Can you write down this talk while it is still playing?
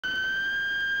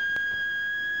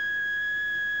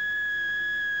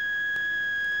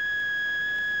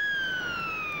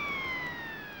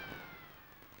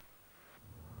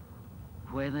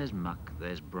where there's muck,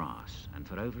 there's brass, and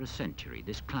for over a century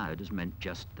this cloud has meant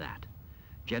just that.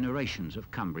 Generations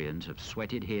of Cumbrians have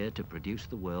sweated here to produce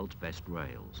the world's best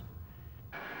rails.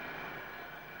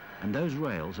 And those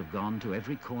rails have gone to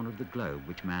every corner of the globe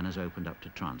which man has opened up to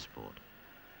transport.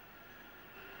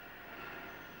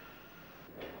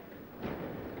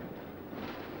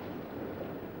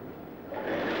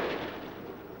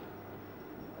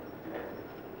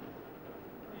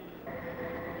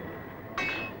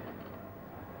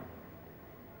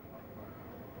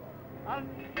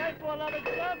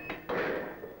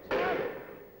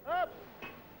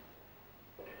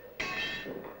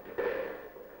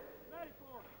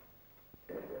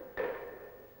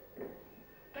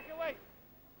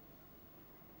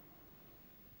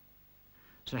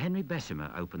 Sir Henry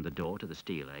Bessemer opened the door to the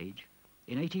steel age.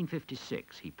 In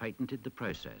 1856, he patented the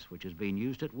process which has been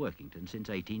used at Workington since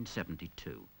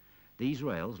 1872. These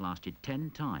rails lasted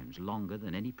 10 times longer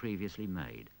than any previously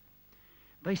made.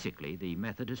 Basically, the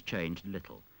method has changed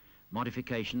little.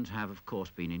 Modifications have, of course,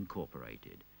 been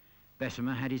incorporated.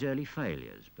 Bessemer had his early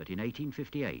failures, but in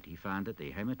 1858 he found that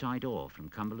the hematite ore from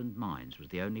Cumberland mines was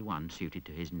the only one suited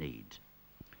to his needs.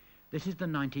 This is the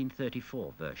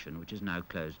 1934 version, which is now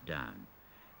closed down.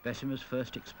 Bessemer's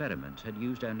first experiments had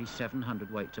used only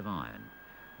 700 weights of iron.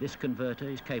 This converter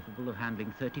is capable of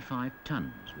handling 35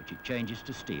 tons, which it changes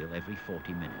to steel every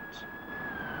 40 minutes.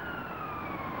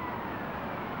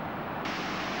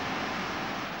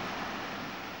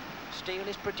 Steel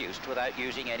is produced without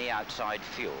using any outside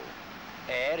fuel.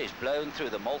 Air is blown through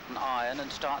the molten iron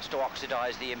and starts to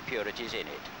oxidize the impurities in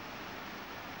it.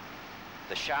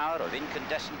 The shower of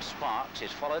incandescent sparks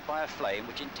is followed by a flame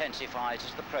which intensifies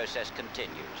as the process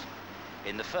continues.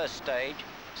 In the first stage,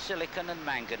 silicon and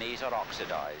manganese are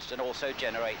oxidized and also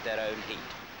generate their own heat.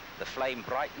 The flame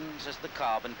brightens as the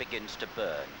carbon begins to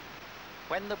burn.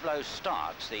 When the blow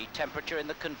starts, the temperature in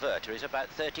the converter is about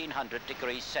 1300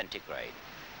 degrees centigrade,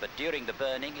 but during the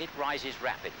burning it rises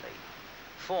rapidly.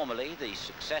 Formerly, the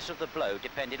success of the blow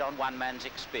depended on one man's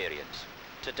experience.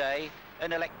 Today,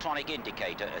 an electronic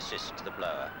indicator assists the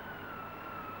blower.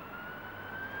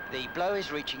 The blow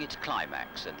is reaching its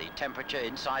climax and the temperature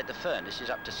inside the furnace is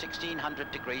up to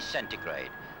 1600 degrees centigrade.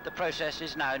 The process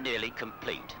is now nearly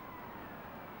complete.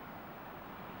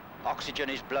 Oxygen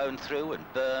is blown through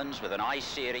and burns with an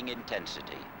eye-searing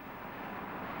intensity.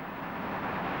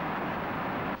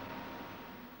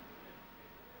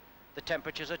 The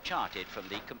temperatures are charted from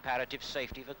the comparative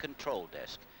safety of a control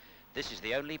desk. This is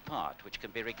the only part which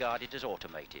can be regarded as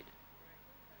automated.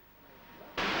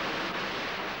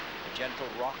 A gentle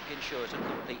rock ensures a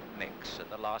complete mix and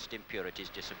the last impurities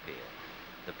disappear.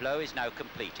 The blow is now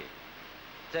completed.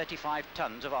 35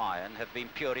 tons of iron have been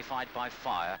purified by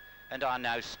fire and are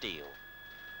now steel.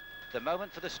 The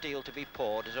moment for the steel to be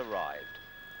poured has arrived.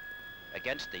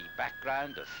 Against the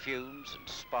background of fumes and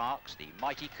sparks, the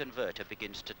mighty converter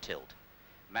begins to tilt.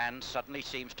 Man suddenly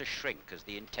seems to shrink as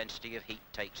the intensity of heat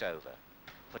takes over.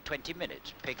 For 20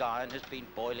 minutes, pig iron has been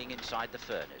boiling inside the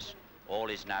furnace. All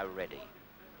is now ready.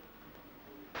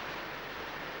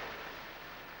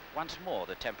 Once more,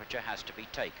 the temperature has to be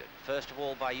taken, first of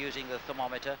all by using the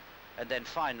thermometer, and then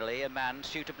finally a man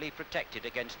suitably protected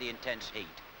against the intense heat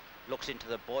looks into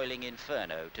the boiling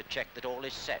inferno to check that all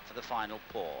is set for the final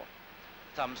pour.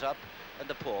 Thumbs up, and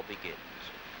the pour begins.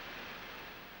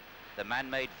 The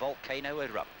man-made volcano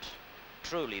erupts.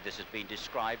 Truly, this has been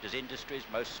described as industry's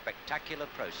most spectacular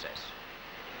process.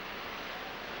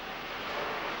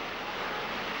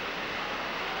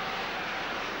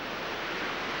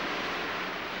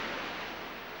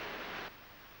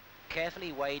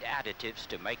 Carefully weighed additives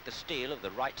to make the steel of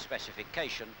the right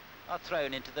specification are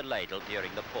thrown into the ladle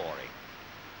during the pouring.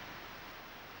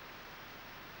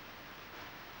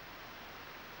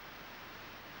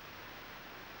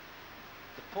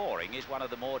 Pouring is one of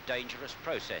the more dangerous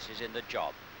processes in the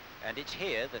job, and it's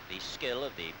here that the skill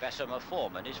of the Bessemer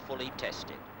foreman is fully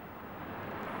tested.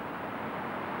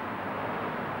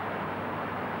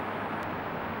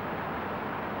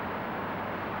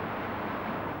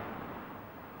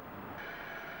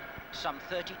 Some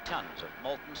 30 tons of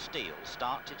molten steel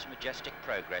starts its majestic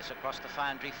progress across the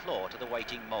foundry floor to the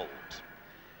waiting molds.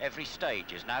 Every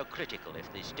stage is now critical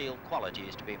if the steel quality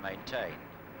is to be maintained.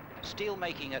 Steel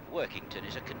making at Workington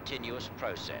is a continuous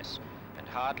process, and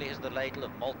hardly has the ladle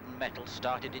of molten metal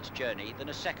started its journey than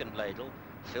a second ladle,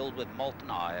 filled with molten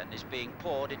iron, is being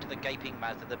poured into the gaping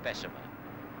mouth of the Bessemer.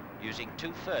 Using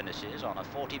 2 furnaces on a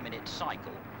 40-minute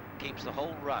cycle keeps the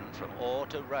whole run from ore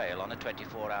to rail on a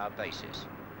 24-hour basis.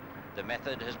 The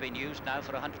method has been used now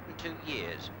for 102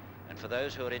 years, and for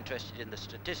those who are interested in the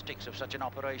statistics of such an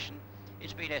operation,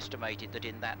 it's been estimated that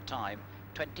in that time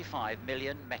 25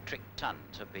 million metric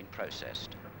tons have been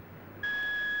processed.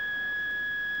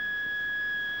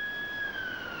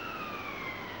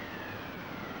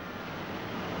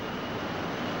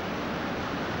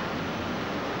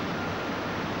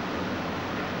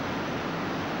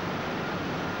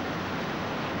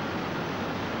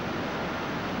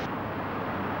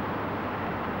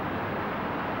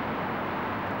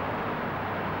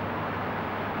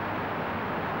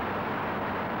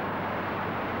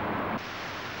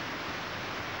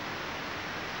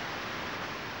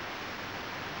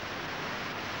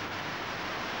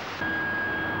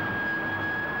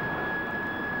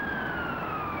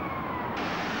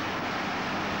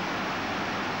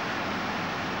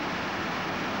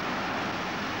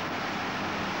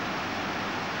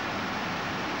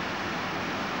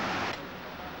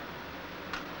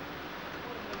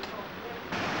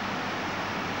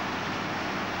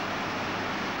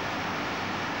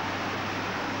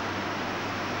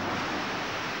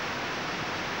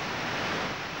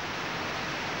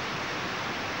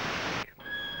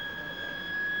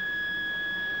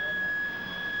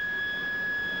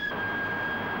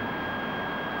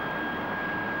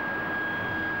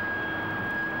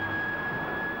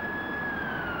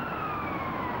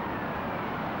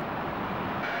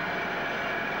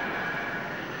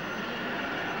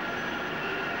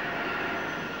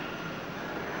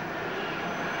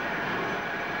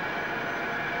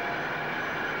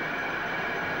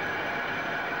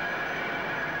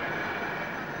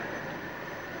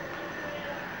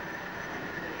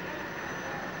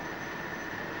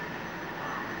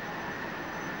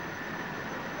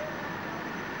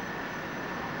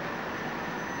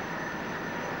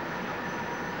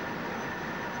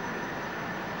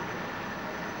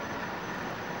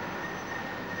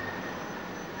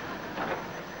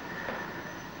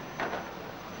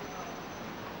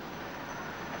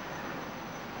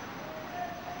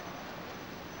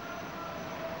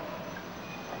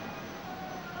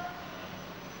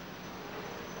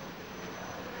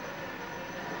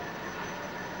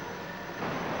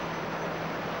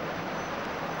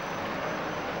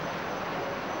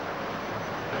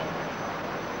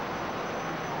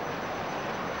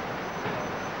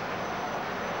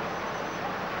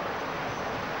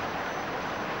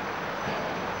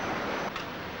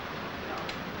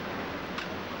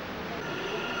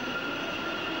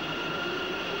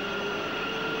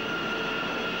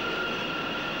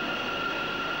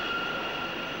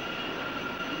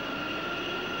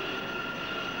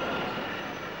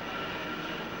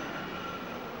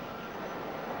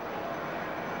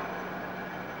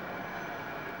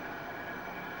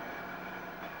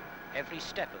 Every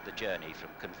step of the journey from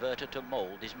converter to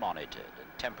mould is monitored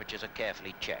and temperatures are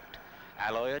carefully checked.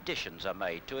 Alloy additions are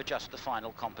made to adjust the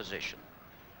final composition.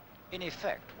 In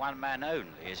effect, one man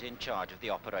only is in charge of the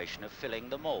operation of filling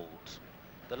the moulds.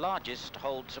 The largest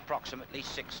holds approximately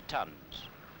 6 tons.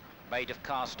 Made of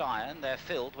cast iron, they're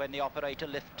filled when the operator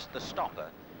lifts the stopper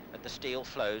and the steel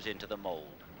flows into the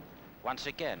mould. Once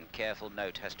again, careful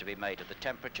note has to be made of the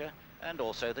temperature and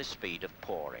also the speed of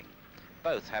pouring.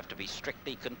 Both have to be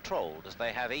strictly controlled as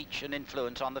they have each an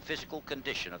influence on the physical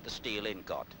condition of the steel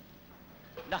ingot.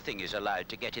 Nothing is allowed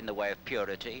to get in the way of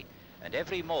purity, and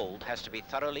every mould has to be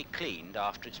thoroughly cleaned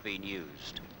after it's been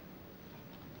used.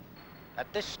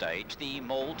 At this stage, the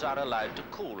moulds are allowed to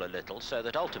cool a little so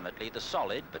that ultimately the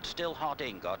solid but still hot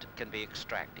ingot can be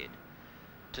extracted.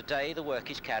 Today, the work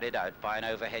is carried out by an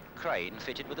overhead crane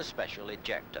fitted with a special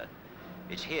ejector.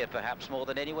 It's here, perhaps more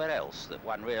than anywhere else, that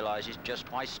one realizes just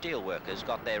why steelworkers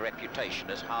got their reputation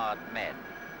as hard men.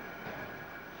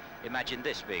 Imagine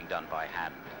this being done by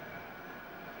hand.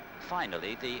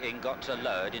 Finally, the ingots are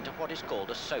lowered into what is called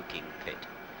a soaking pit.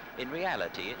 In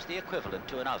reality, it's the equivalent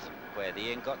to an oven, where the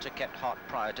ingots are kept hot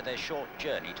prior to their short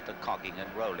journey to the cogging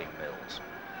and rolling mills.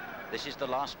 This is the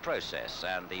last process,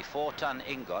 and the 4-ton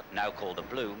ingot, now called a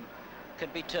bloom, can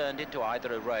be turned into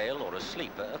either a rail or a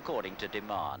sleeper according to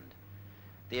demand.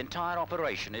 The entire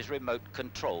operation is remote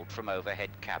controlled from overhead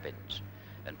cabins,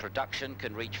 and production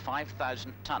can reach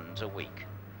 5,000 tons a week.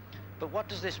 But what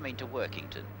does this mean to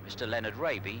Workington? Mr. Leonard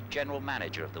Raby, General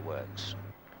Manager of the works.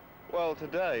 Well,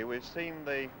 today we've seen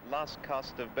the last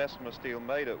cast of Bessemer steel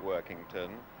made at Workington,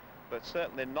 but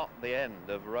certainly not the end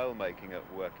of rail making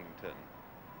at Workington.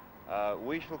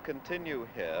 We shall continue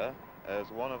here as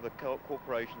one of the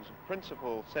corporation's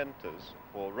principal centres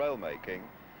for rail making,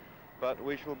 but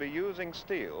we shall be using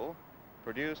steel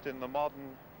produced in the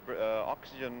modern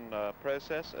oxygen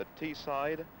process at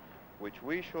Teesside, which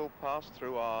we shall pass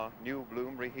through our new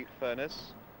bloom reheat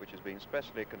furnace, which has been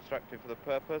specially constructed for the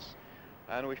purpose,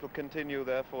 and we shall continue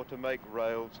therefore to make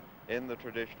rails in the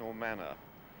traditional manner.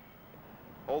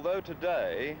 Although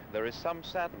today there is some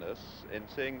sadness in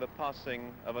seeing the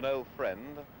passing of an old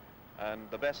friend, and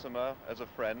the Bessemer, as a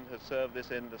friend, has served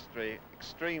this industry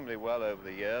extremely well over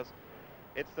the years,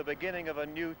 it's the beginning of a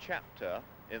new chapter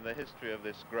in the history of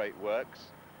this great works,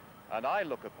 and I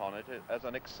look upon it as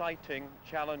an exciting,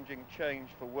 challenging change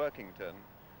for Workington,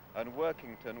 and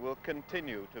Workington will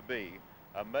continue to be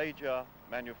a major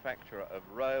manufacturer of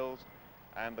rails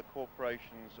and the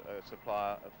corporation's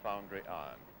supplier of foundry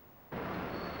iron.